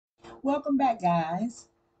Welcome back, guys.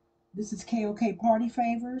 This is KOK Party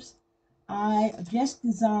Favors. I just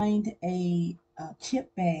designed a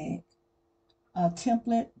chip bag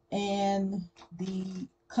template, and the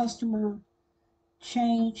customer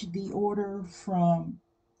changed the order from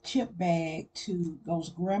chip bag to those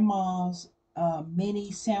grandma's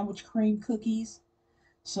mini sandwich cream cookies.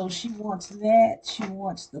 So she wants that. She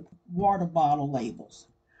wants the water bottle labels.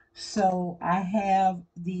 So I have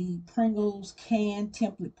the Pringles can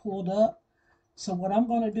template pulled up. So what I'm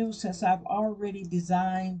going to do, since I've already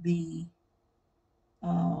designed the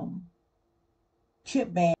um,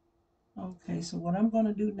 chip bag, okay, so what I'm going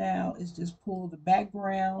to do now is just pull the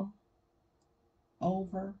background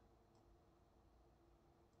over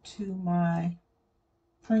to my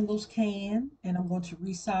Pringles can, and I'm going to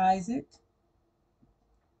resize it.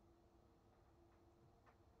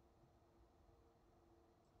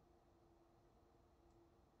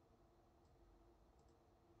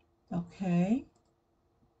 Okay,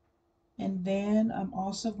 and then I'm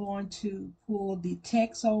also going to pull the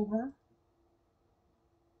text over.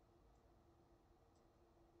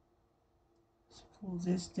 Let's pull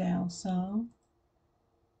this down some.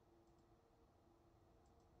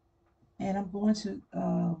 And I'm going to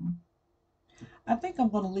I think I'm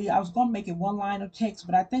going to leave. I was going to make it one line of text,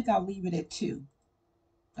 but I think I'll leave it at two.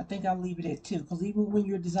 I think I'll leave it at two, because even when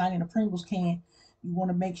you're designing a Pringles can, you want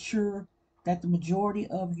to make sure that the majority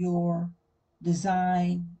of your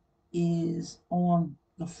design is on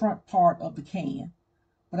the front part of the can.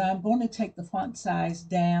 But I'm going to take the font size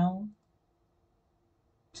down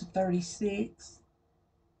to 36,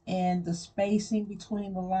 and the spacing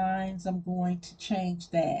between the lines, I'm going to change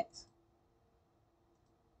that.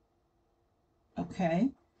 Okay,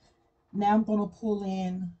 now I'm going to pull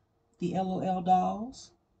in the LOL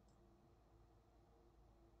dolls,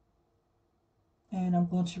 and I'm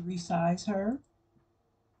going to resize her.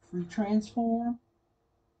 Free transform,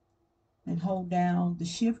 and hold down the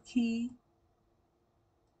shift key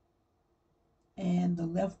and the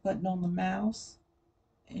left button on the mouse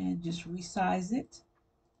and just resize it.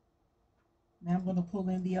 Now I'm going to pull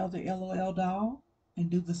in the other LOL doll and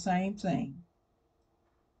do the same thing.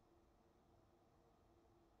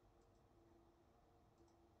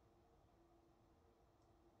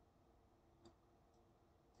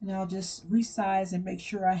 And I'll just resize and make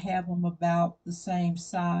sure I have them about the same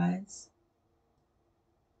size.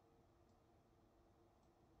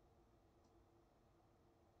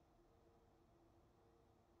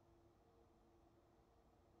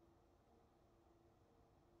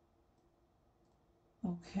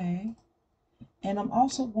 Okay. And I'm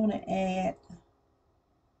also going to add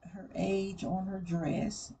her age on her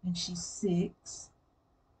dress, and she's 6.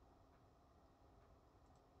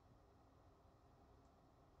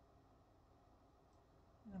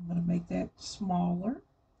 I'm going to make that smaller.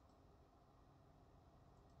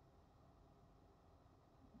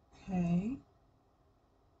 Okay.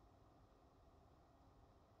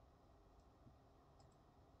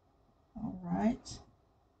 All right.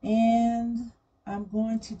 And I'm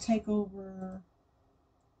going to take over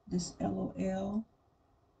this LOL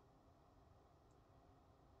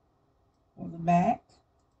for the back.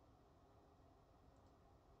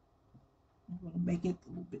 I'm going to make it a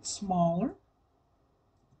little bit smaller.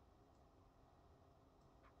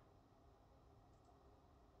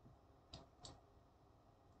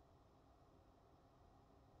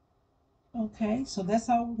 Okay, so that's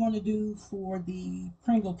all we're going to do for the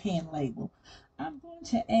Pringle can label. I'm going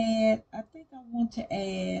to add, I think I want to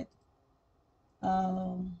add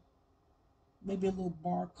um, maybe a little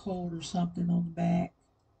barcode or something on the back.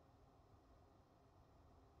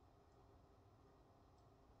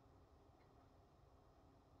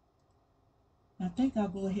 I think I'll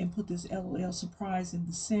go ahead and put this LOL surprise in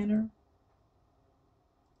the center.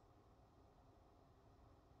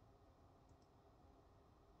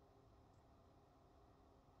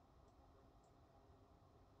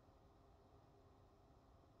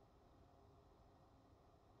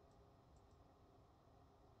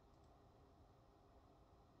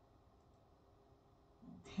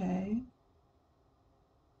 Okay.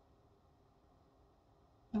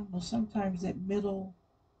 I don't know, sometimes that middle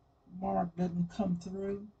mark doesn't come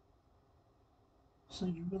through, so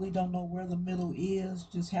you really don't know where the middle is.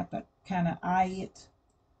 Just have to kind of eye it.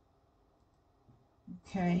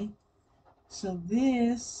 Okay, so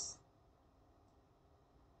this,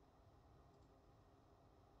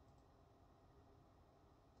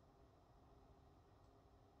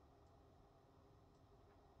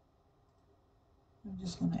 I'm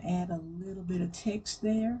just going to add a little bit of text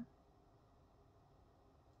there.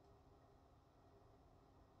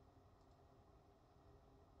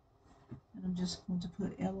 And I'm just going to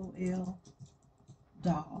put LOL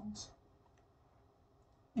dolls.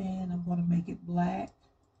 And I'm going to make it black.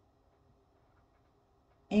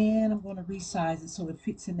 And I'm going to resize it so it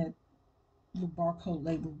fits in that little barcode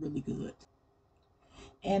label really good.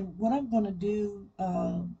 And what I'm going to do,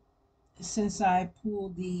 since I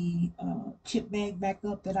pulled the chip bag back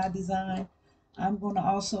up that I designed, I'm going to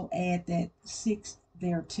also add that 6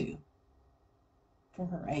 there too for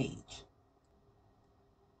her age.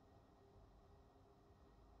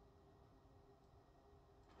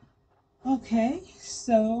 Okay,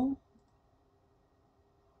 so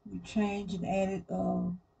we changed and added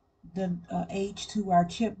the age to our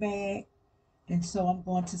chip bag, and so I'm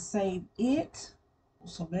going to save it.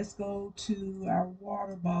 So let's go to our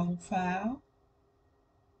water bottle file.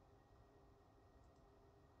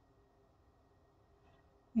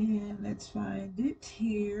 And let's find it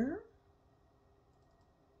here.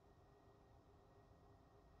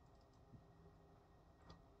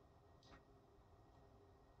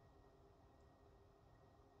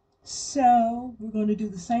 So we're going to do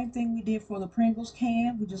the same thing we did for the Pringles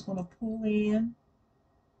can. We're just going to pull in.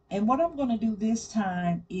 And what I'm going to do this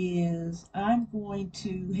time is I'm going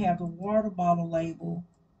to have the water bottle label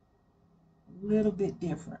a little bit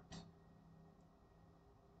different.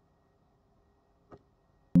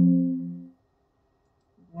 We're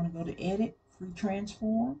going to go to Edit, Free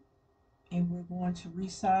Transform, and we're going to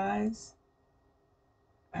resize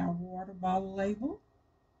our water bottle label.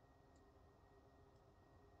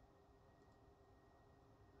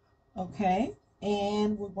 Okay,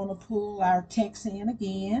 and we're going to pull our text in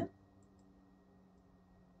again.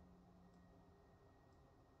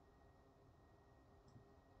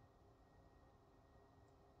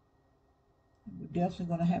 We're definitely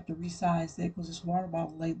going to have to resize that because this water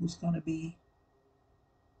bottle label is going to be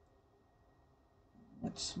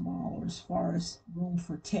much smaller as far as room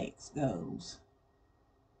for text goes.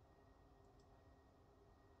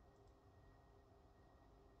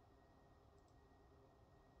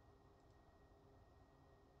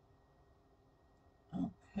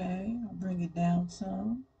 Okay, I'll bring it down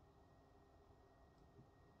some.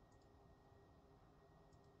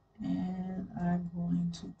 And I'm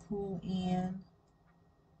going to pull in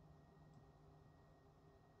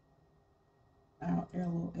our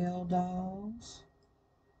LOL dolls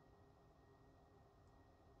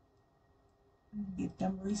and get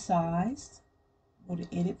them resized. Go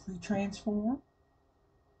to Edit, Pre-Transform,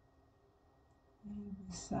 and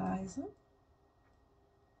resize them.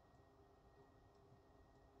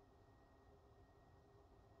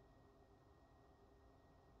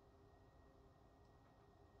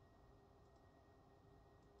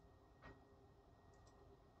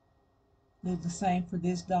 Do the same for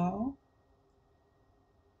this doll.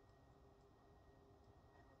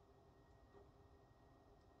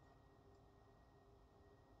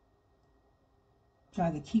 Try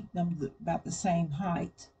to keep them about the same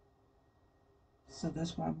height. So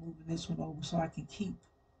that's why I'm moving this one over so I can keep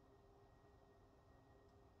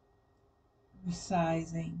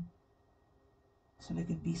resizing so they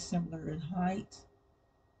can be similar in height.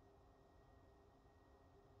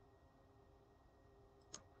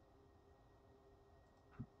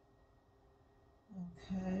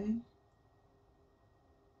 Okay.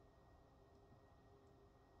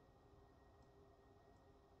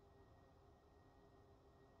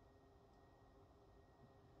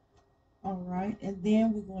 All right, and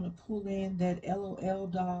then we're going to pull in that LOL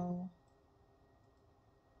doll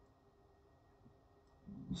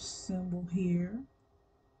symbol here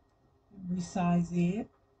and resize it.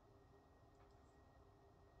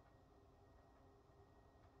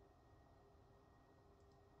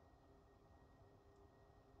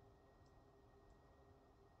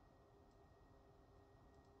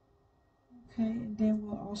 Okay, and then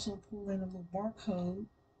we'll also pull in a little barcode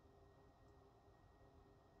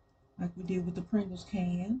like we did with the Pringles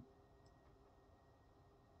can.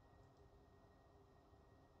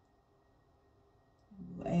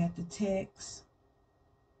 We'll add the text.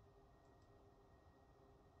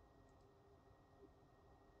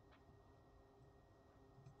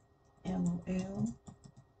 LOL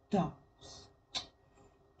dolls.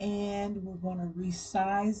 And we're going to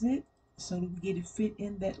resize it so that we get it fit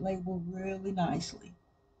in that label really nicely.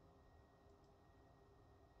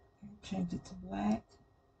 Okay, change it to black.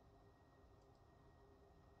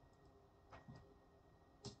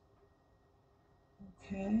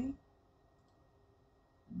 Okay.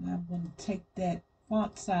 Now I'm going to take that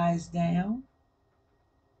font size down.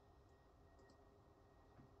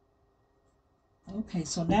 Okay,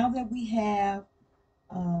 so now that we have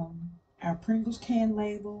our Pringles can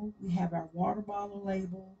label, we have our water bottle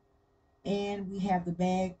label, and we have the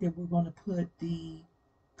bag that we're going to put the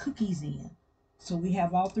cookies in. So we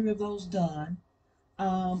have all three of those done.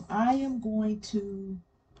 I am going to,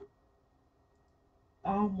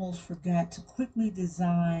 almost forgot to quickly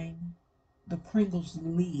design the Pringles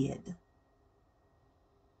lid.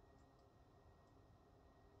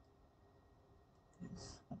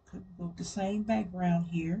 I could go with the same background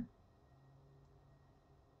here.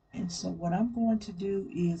 And so what I'm going to do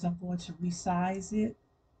is I'm going to resize it.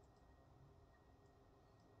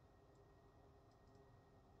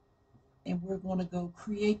 And we're going to go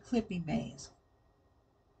create clipping mask.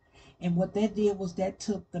 And what that did was that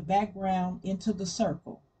took the background into the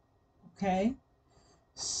circle. Okay.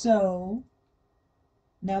 So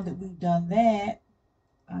now that we've done that,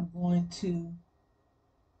 I'm going to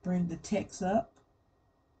bring the text up.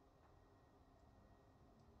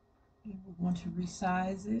 And we're going to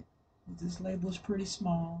resize it. This label is pretty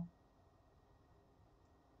small.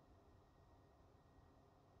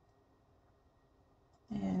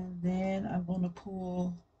 And then I'm going to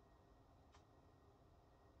pull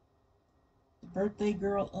the birthday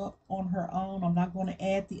girl up on her own. I'm not going to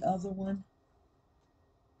add the other one.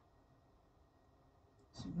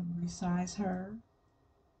 So I'm going to resize her.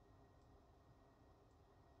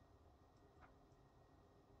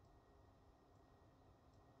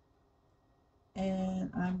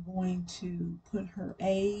 And I'm going to put her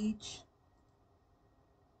age.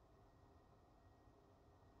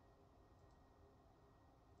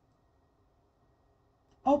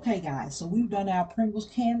 Okay, guys, so we've done our Pringles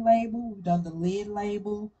can label, we've done the lid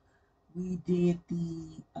label, we did the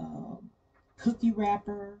cookie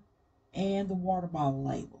wrapper, and the water bottle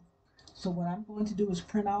label. So what I'm going to do is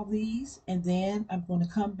print all these, and then I'm going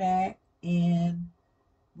to come back and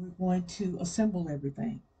we're going to assemble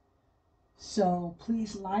everything. So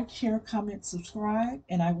please like, share, comment, subscribe,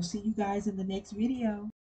 and I will see you guys in the next video.